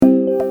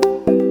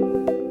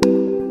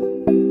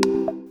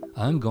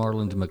I'm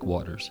Garland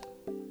McWaters,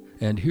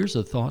 and here's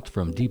a thought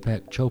from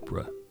Deepak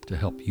Chopra to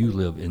help you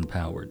live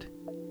empowered.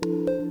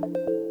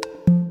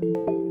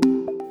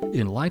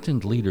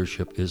 Enlightened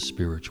leadership is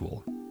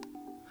spiritual,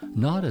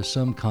 not as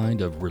some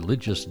kind of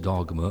religious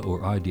dogma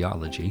or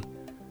ideology,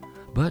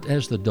 but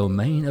as the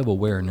domain of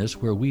awareness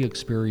where we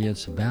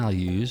experience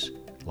values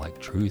like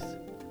truth,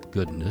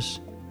 goodness,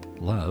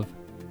 love,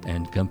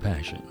 and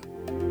compassion.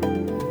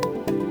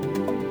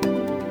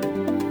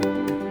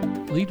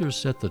 Leaders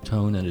set the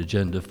tone and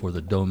agenda for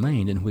the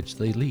domain in which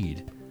they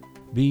lead,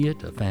 be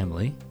it a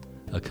family,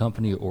 a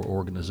company or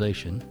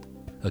organization,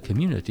 a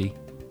community,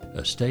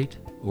 a state,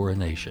 or a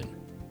nation.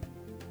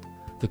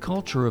 The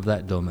culture of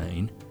that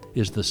domain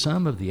is the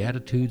sum of the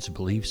attitudes,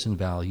 beliefs, and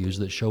values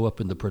that show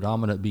up in the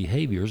predominant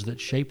behaviors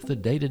that shape the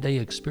day-to-day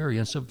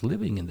experience of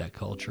living in that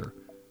culture,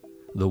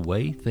 the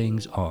way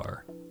things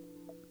are.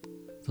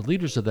 The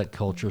leaders of that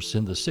culture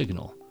send the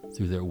signal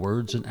through their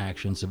words and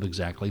actions of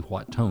exactly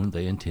what tone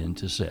they intend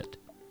to set.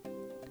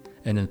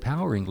 An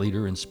empowering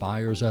leader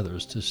inspires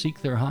others to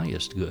seek their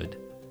highest good.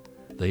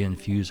 They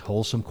infuse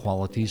wholesome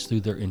qualities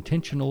through their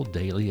intentional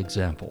daily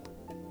example.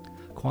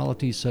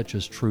 Qualities such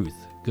as truth,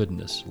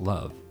 goodness,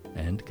 love,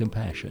 and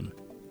compassion.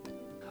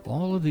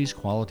 All of these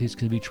qualities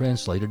can be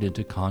translated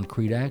into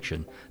concrete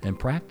action and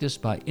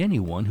practiced by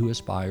anyone who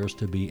aspires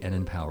to be an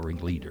empowering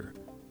leader.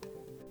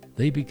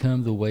 They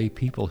become the way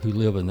people who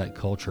live in that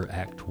culture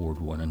act toward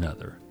one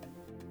another.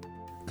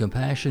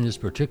 Compassion is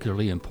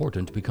particularly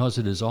important because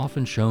it is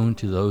often shown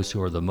to those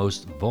who are the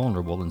most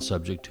vulnerable and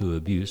subject to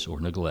abuse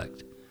or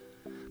neglect.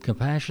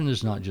 Compassion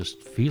is not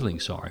just feeling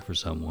sorry for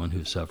someone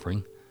who's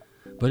suffering,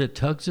 but it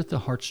tugs at the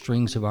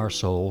heartstrings of our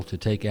soul to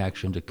take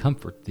action to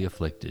comfort the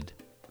afflicted.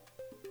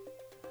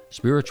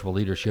 Spiritual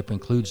leadership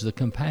includes the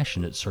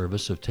compassionate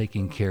service of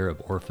taking care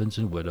of orphans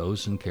and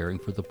widows and caring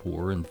for the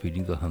poor and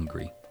feeding the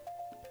hungry.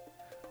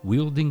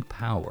 Wielding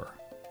power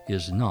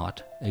is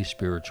not a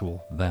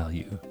spiritual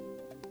value,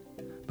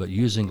 but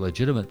using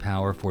legitimate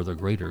power for the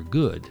greater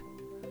good,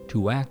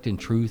 to act in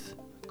truth,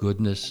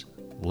 goodness,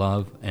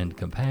 love, and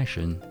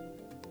compassion,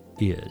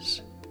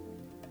 is.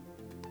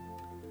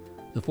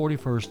 The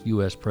 41st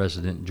U.S.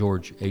 President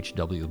George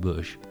H.W.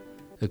 Bush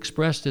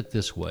expressed it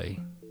this way: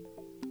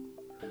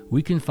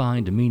 "We can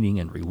find meaning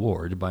and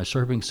reward by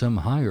serving some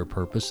higher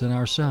purpose than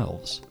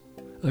ourselves,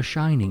 a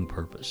shining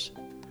purpose,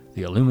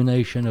 the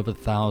illumination of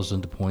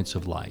 1,000 points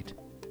of light.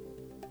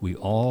 We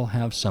all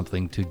have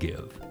something to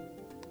give."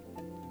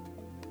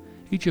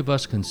 Each of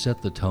us can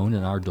set the tone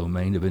in our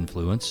domain of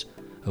influence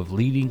of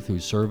leading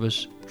through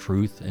service,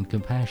 truth, and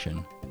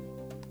compassion.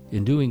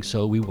 In doing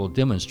so, we will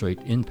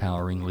demonstrate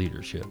empowering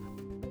leadership.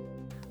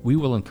 We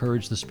will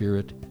encourage the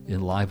spirit,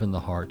 enliven the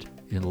heart,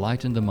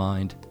 enlighten the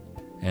mind,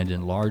 and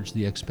enlarge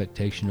the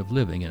expectation of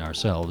living in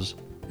ourselves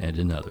and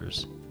in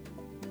others.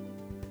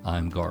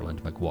 I'm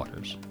Garland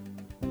McWaters.